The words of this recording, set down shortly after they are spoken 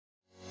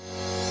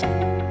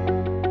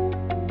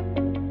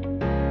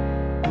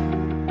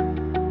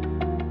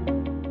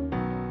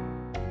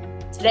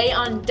Today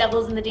on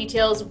Devils in the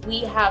Details,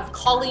 we have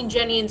Colleen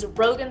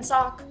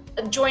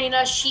Jennings-Roggensack joining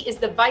us. She is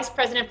the Vice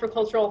President for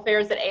Cultural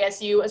Affairs at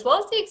ASU, as well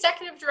as the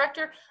Executive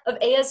Director of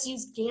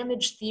ASU's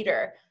Gammage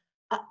Theater.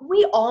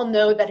 We all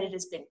know that it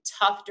has been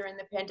tough during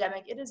the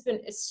pandemic. It has been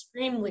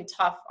extremely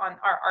tough on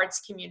our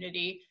arts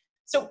community.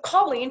 So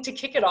Colleen, to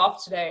kick it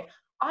off today,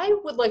 I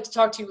would like to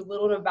talk to you a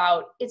little bit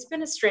about, it's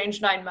been a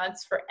strange 9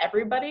 months for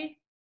everybody,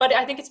 but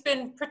I think it's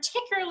been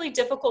particularly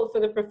difficult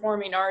for the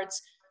performing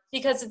arts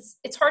because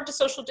it's hard to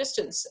social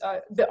distance.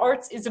 The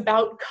arts is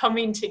about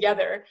coming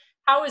together.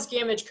 How is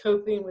Gammage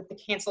coping with the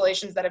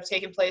cancellations that have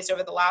taken place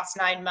over the last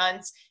 9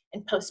 months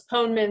and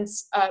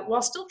postponements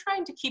while still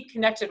trying to keep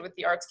connected with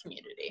the arts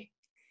community?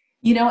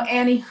 You know,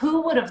 Annie,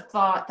 who would have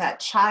thought that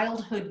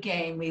childhood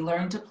game we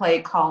learned to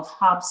play called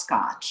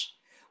hopscotch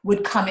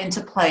would come into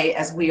play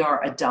as we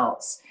are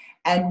adults?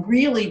 And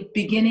really,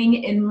 beginning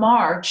in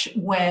March,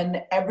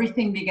 when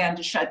everything began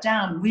to shut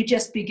down, we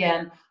just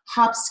began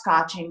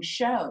hopscotching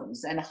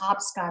shows and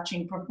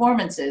hopscotching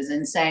performances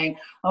and saying,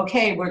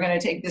 okay, we're going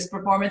to take this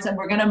performance and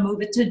we're going to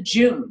move it to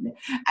June.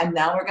 And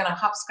now we're going to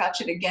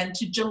hopscotch it again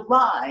to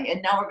July.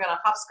 And now we're going to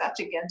hopscotch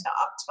again to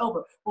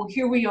October. Well,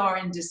 here we are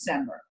in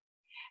December.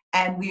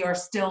 And we are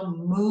still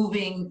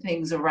moving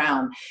things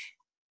around.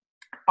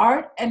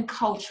 Art and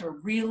culture,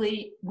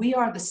 really, we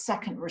are the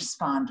second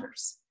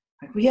responders.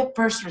 Like, we have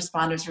first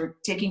responders who are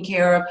taking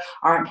care of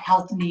our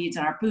health needs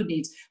and our food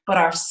needs, but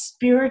our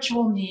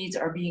spiritual needs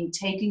are being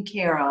taken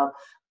care of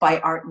by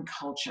art and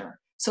culture.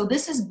 So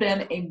this has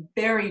been a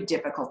very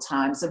difficult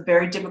time. It's a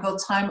very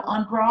difficult time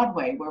on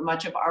Broadway, where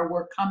much of our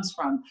work comes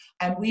from.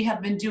 And we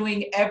have been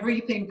doing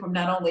everything from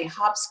not only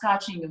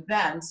hopscotching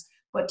events,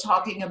 but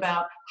talking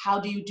about how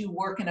do you do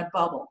work in a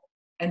bubble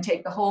and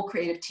take the whole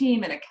creative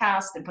team and a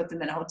cast and put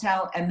them in a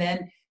hotel and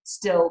then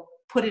still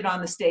put it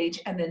on the stage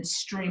and then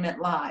stream it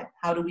live.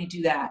 How do we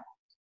do that?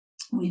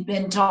 We've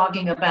been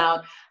talking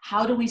about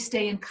how do we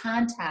stay in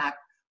contact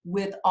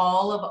with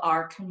all of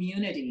our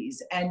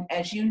communities. And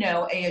as you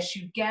know,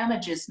 ASU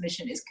Gammage's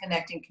mission is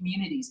connecting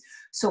communities.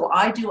 So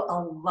I do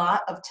a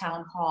lot of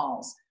town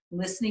halls,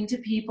 listening to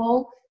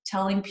people,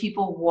 telling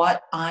people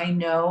what I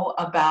know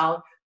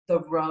about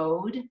the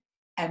road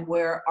and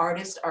where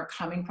artists are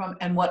coming from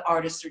and what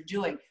artists are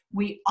doing.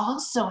 We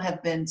also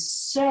have been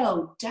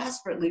so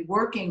desperately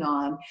working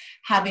on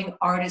having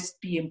artists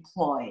be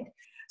employed.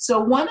 So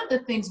one of the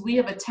things we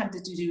have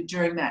attempted to do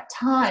during that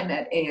time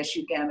at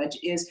ASU Gammage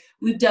is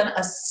we've done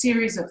a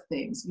series of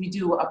things. We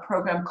do a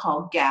program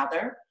called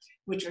Gather,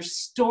 which are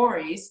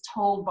stories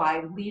told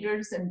by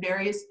leaders and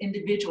various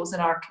individuals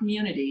in our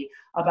community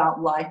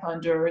about life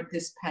under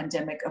this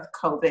pandemic of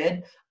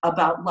COVID,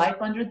 about life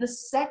under the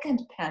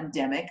second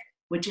pandemic,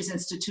 which is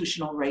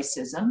institutional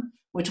racism,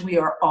 which we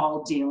are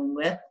all dealing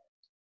with,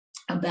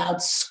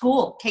 about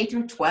school, K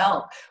through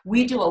 12.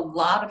 We do a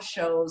lot of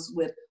shows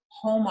with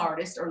home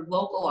artists or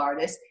local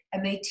artists,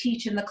 and they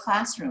teach in the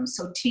classroom.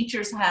 So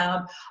teachers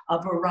have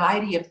a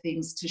variety of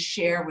things to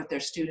share with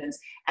their students.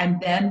 And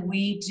then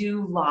we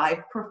do live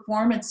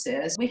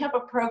performances. We have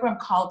a program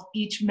called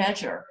Each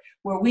Measure,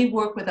 where we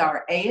work with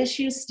our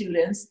ASU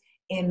students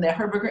in the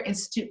Herberger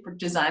Institute for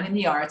Design and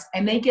the Arts,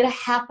 and they get a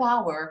half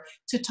hour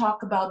to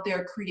talk about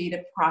their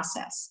creative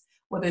process,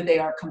 whether they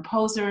are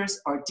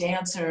composers or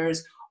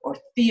dancers or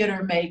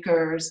theater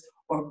makers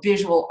or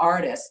visual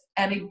artists.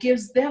 And it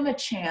gives them a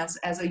chance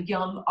as a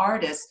young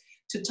artist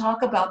to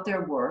talk about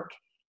their work.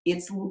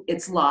 It's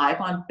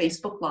live on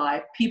Facebook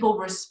Live. People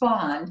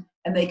respond,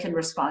 and they can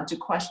respond to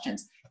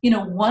questions. You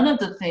know, one of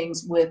the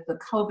things with the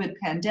COVID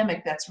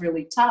pandemic that's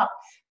really tough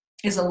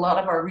is a lot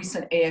of our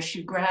recent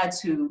ASU grads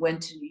who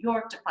went to New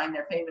York to find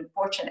their fame and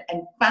fortune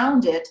and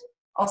found it,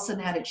 all of a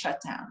sudden had it shut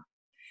down.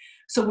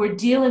 So we're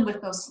dealing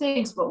with those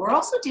things, but we're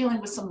also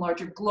dealing with some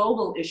larger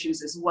global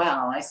issues as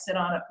well. I sit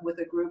on it with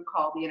a group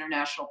called the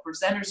International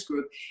Presenters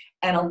Group,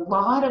 and a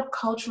lot of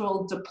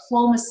cultural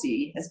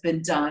diplomacy has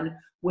been done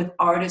with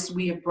artists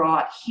we have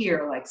brought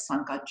here, like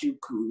Sanka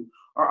Juku,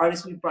 or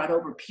artists we've brought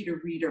over,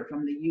 Peter Reeder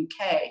from the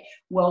UK.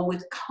 Well,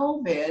 with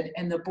COVID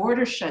and the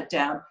border shut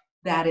down,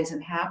 that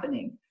isn't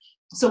happening.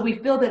 So we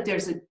feel that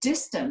there's a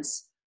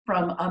distance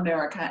from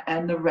America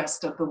and the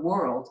rest of the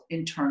world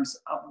in terms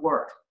of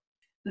work.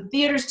 The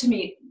theaters, to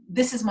me,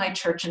 this is my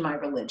church and my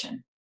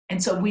religion.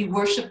 And so we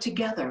worship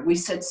together. We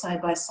sit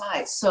side by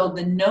side. So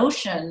the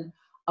notion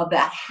of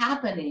that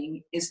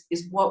happening is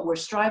what we're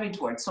striving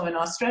towards. So in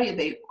Australia,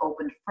 they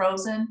opened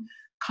Frozen,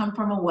 Come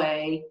From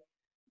Away,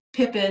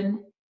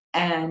 Pippin,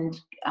 and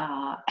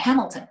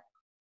Hamilton.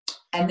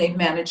 And they've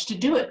managed to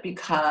do it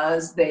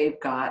because they've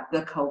got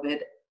the COVID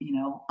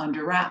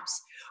under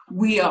wraps.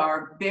 We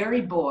are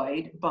very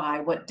buoyed by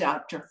what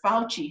Dr.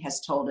 Fauci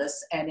has told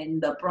us. And in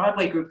the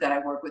Broadway group that I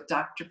work with,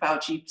 Dr.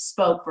 Fauci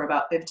spoke for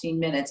about 15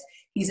 minutes.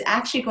 He's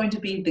actually going to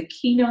be the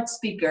keynote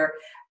speaker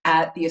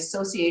at the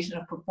Association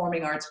of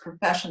Performing Arts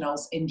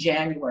Professionals in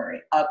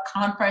January, a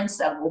conference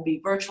that will be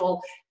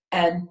virtual.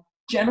 And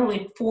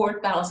generally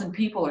 4,000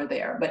 people are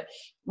there. But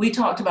we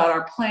talked about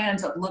our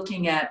plans of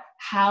looking at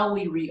how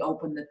we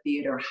reopen the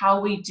theater, how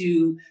we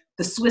do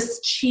the Swiss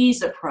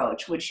cheese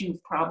approach, which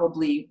you've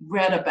probably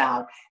read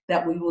about,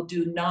 that we will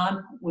do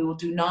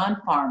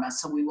non-pharma,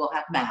 so we will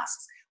have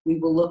masks. We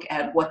will look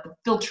at what the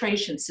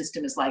filtration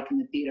system is like in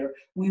the theater.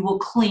 We will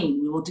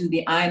clean, we will do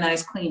the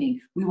ionized cleaning.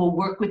 We will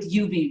work with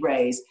UV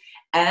rays,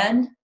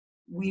 and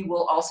we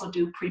will also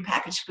do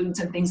prepackaged foods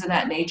and things of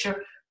that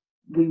nature.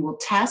 We will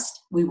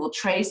test, we will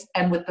trace,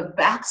 and with the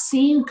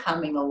vaccine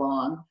coming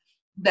along,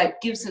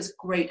 that gives us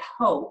great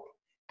hope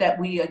that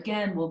we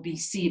again will be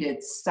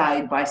seated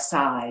side by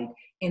side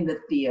in the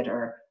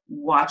theater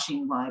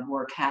watching live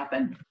work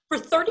happen. For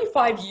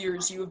 35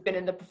 years, you have been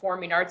in the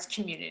performing arts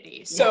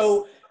community.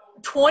 So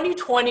yes.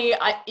 2020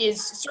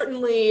 is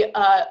certainly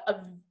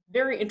a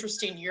very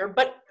interesting year,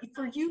 but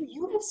for you,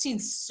 you have seen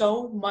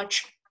so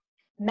much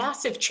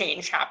massive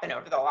change happen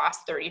over the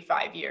last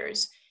 35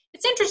 years.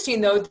 It's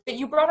interesting, though, that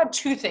you brought up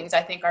two things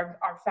I think are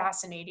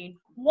fascinating.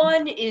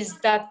 One is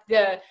that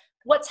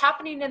what's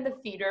happening in the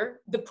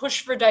theater, the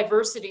push for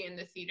diversity in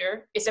the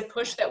theater, is a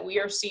push that we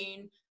are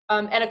seeing,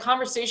 and a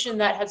conversation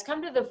that has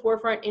come to the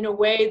forefront in a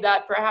way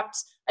that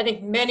perhaps I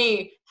think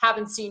many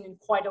haven't seen in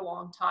quite a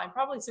long time,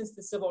 probably since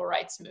the civil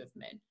rights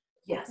movement.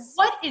 Yes.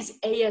 What is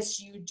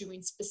ASU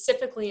doing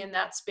specifically in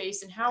that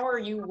space, and how are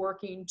you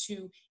working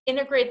to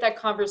integrate that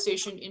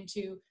conversation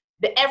into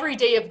the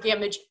everyday of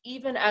Gammage,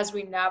 even as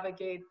we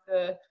navigate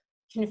the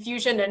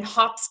confusion and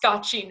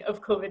hopscotching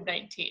of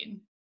COVID-19?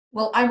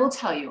 Well, I will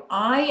tell you,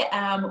 I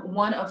am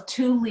one of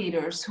two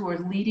leaders who are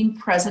leading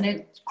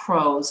President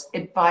Crow's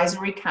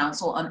Advisory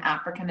Council on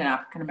African and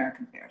African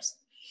American Affairs.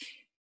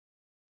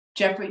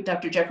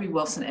 Dr. Jeffrey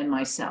Wilson and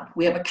myself.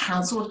 We have a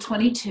council of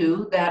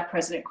 22 that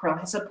President Crow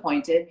has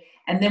appointed,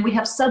 and then we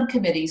have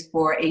subcommittees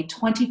for a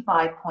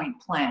 25-point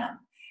plan.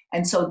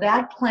 And so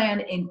that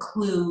plan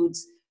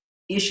includes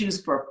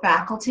issues for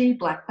faculty,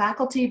 Black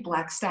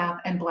staff,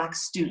 and Black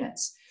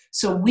students.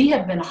 So we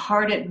have been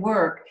hard at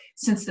work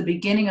since the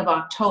beginning of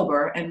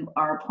October, and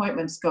our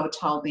appointments go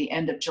till the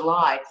end of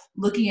July,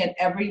 looking at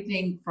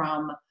everything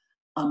from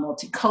a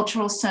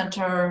multicultural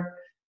center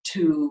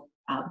to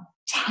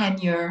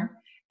tenure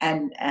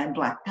and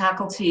Black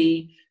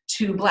faculty,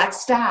 to Black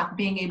staff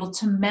being able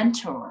to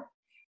mentor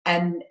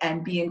and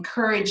be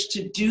encouraged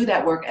to do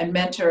that work and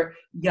mentor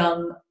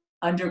young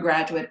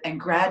undergraduate and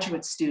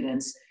graduate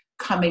students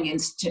coming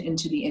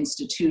into the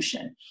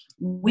institution.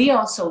 We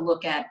also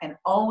look at, and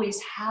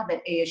always have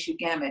at ASU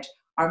Gammage,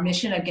 our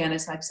mission, again,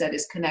 as I've said,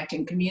 is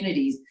connecting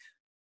communities.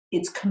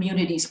 It's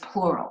communities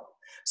plural.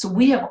 So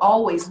we have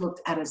always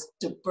looked at a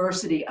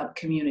diversity of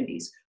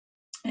communities.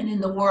 And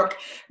in the work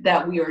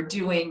that we are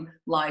doing,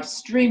 live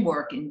stream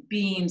work in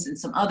Beams and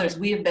some others,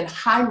 we have been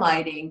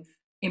highlighting,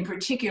 in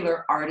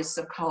particular, artists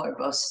of color,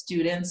 both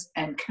students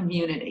and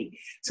community.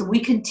 So we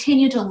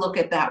continue to look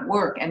at that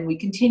work, and we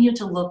continue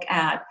to look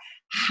at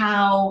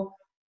how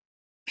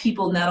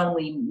people not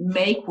only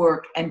make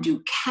work and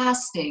do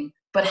casting,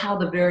 but how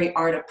the very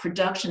art of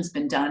production's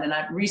been done. And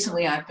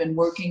recently I've been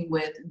working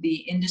with the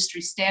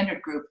Industry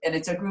Standard Group, and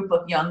it's a group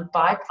of young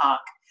BIPOC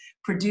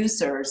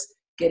producers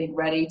getting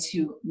ready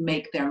to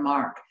make their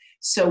mark.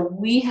 So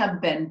we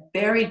have been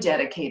very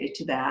dedicated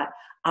to that.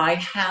 I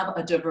have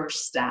a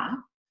diverse staff,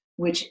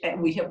 which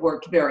we have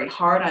worked very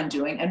hard on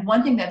doing. And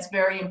one thing that's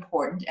very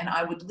important, and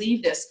I would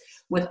leave this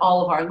with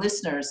all of our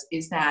listeners,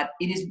 is that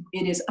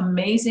it is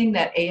amazing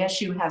that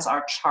ASU has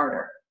our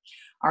charter,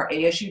 our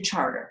ASU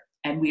charter,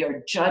 and we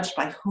are judged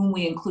by whom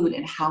we include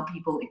and how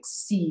people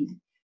exceed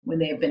when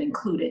they have been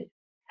included.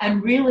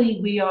 And really,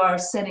 we are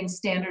setting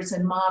standards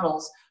and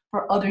models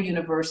for other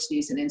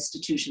universities and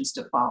institutions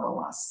to follow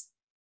us.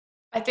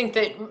 I think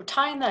that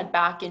tying that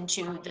back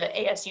into the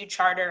ASU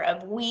charter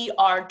of we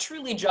are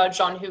truly judged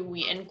on who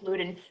we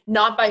include and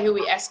not by who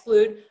we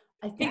exclude,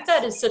 I think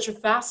that is such a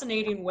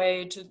fascinating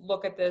way to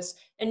look at this.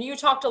 And you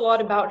talked a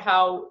lot about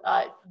how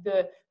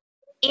the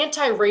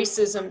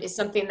anti-racism is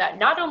something that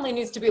not only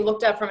needs to be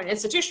looked at from an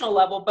institutional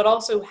level, but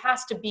also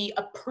has to be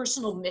a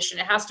personal mission.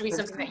 It has to be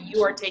something that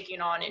you are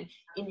taking on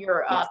in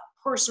your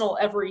personal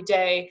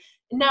everyday.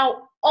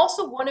 Now,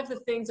 also one of the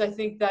things I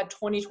think that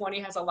 2020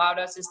 has allowed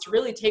us is to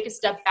really take a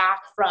step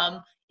back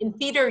from, in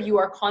theater, you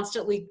are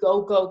constantly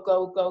go, go,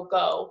 go, go,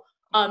 go.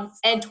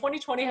 And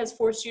 2020 has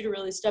forced you to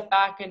really step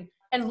back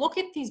and look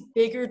at these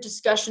bigger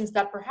discussions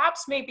that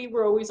perhaps maybe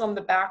were always on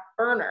the back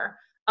burner.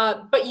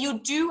 But you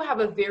do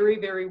have a very,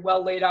 very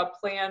well laid out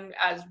plan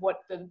as what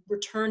the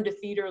return to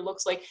theater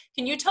looks like.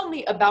 Can you tell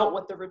me about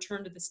what the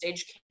Return to the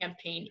Stage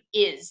campaign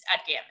is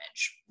at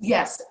Gammage?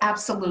 Yes,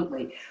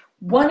 absolutely.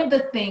 One of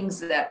the things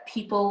that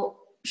people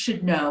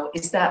should know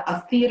is that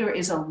a theater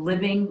is a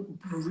living,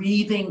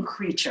 breathing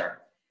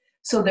creature.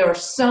 So there are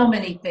so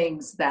many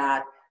things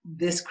that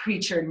this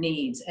creature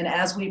needs. And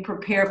as we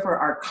prepare for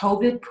our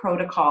COVID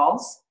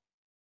protocols,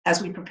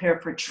 as we prepare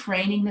for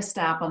training the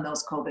staff on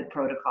those COVID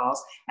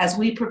protocols, as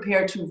we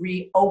prepare to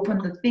reopen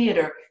the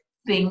theater,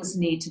 things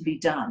need to be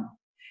done.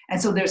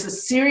 And so there's a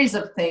series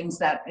of things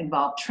that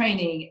involve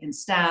training and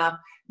staff,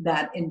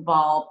 that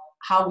involve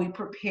how we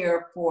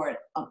prepare for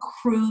a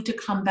crew to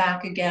come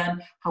back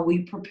again, how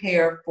we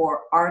prepare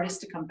for artists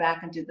to come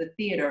back into the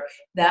theater.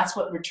 That's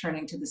what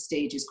returning to the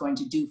stage is going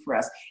to do for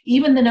us.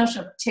 Even the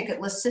notion of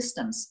ticketless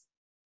systems.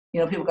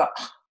 People go,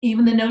 "Oh,"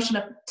 even the notion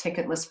of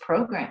ticketless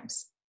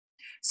programs.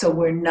 So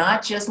we're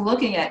not just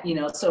looking at,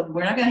 so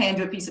we're not going to hand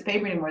you a piece of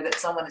paper anymore that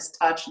someone has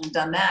touched and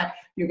done that.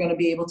 You're going to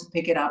be able to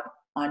pick it up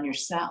on your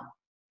cell.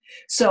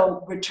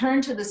 So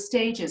return to the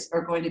stages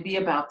are going to be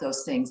about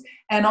those things.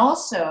 And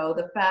also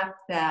the fact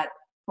that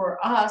for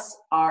us,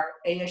 our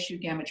ASU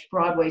Gammage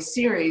Broadway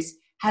series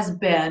has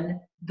been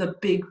the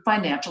big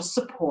financial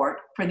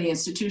support for the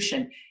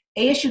institution.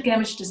 ASU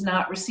Gammage does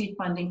not receive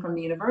funding from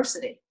the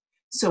university.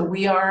 So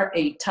we are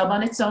a tub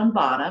on its own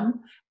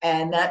bottom,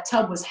 and that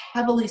tub was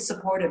heavily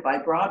supported by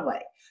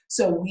Broadway.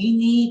 So we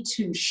need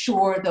to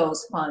shore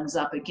those funds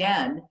up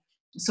again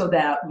so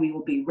that we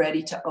will be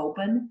ready to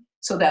open,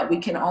 so that we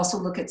can also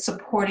look at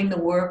supporting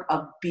the work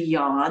of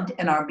Beyond.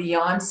 And our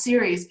Beyond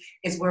series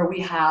is where we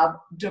have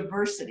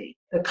diversity.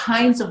 The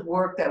kinds of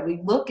work that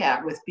we look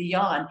at with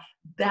Beyond,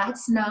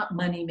 that's not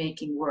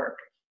money-making work.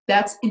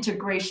 That's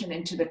integration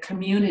into the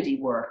community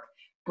work.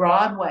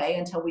 Broadway,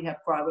 until we have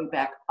Broadway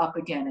back up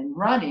again and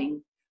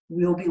running,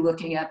 we'll be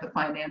looking at the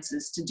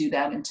finances to do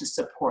that and to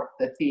support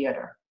the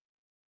theater.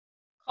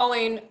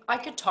 Colleen, I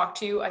could talk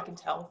to you, I can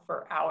tell,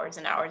 for hours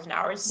and hours and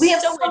hours. We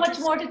have so much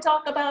more to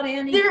talk about,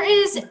 Annie. There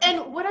is,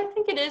 and what I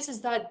think it is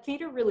that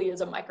theater really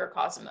is a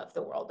microcosm of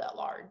the world at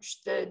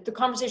large. The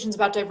conversations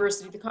about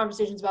diversity, the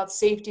conversations about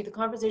safety, the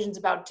conversations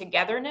about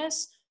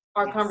togetherness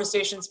are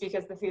conversations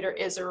because the theater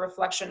is a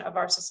reflection of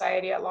our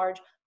society at large.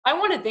 I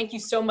want to thank you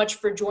so much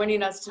for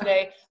joining us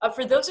today.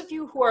 For those of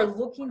you who are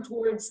looking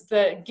towards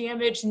the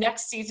Gammage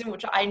next season,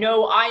 which I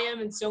know I am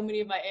and so many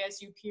of my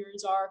ASU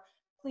peers are,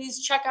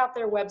 please check out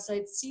their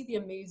website, see the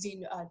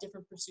amazing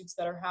different pursuits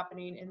that are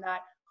happening in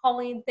that.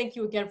 Colleen, thank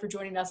you again for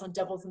joining us on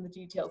Devils in the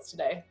Details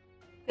today.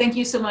 Thank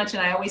you so much,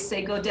 and I always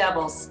say go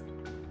Devils.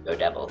 Go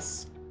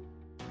Devils.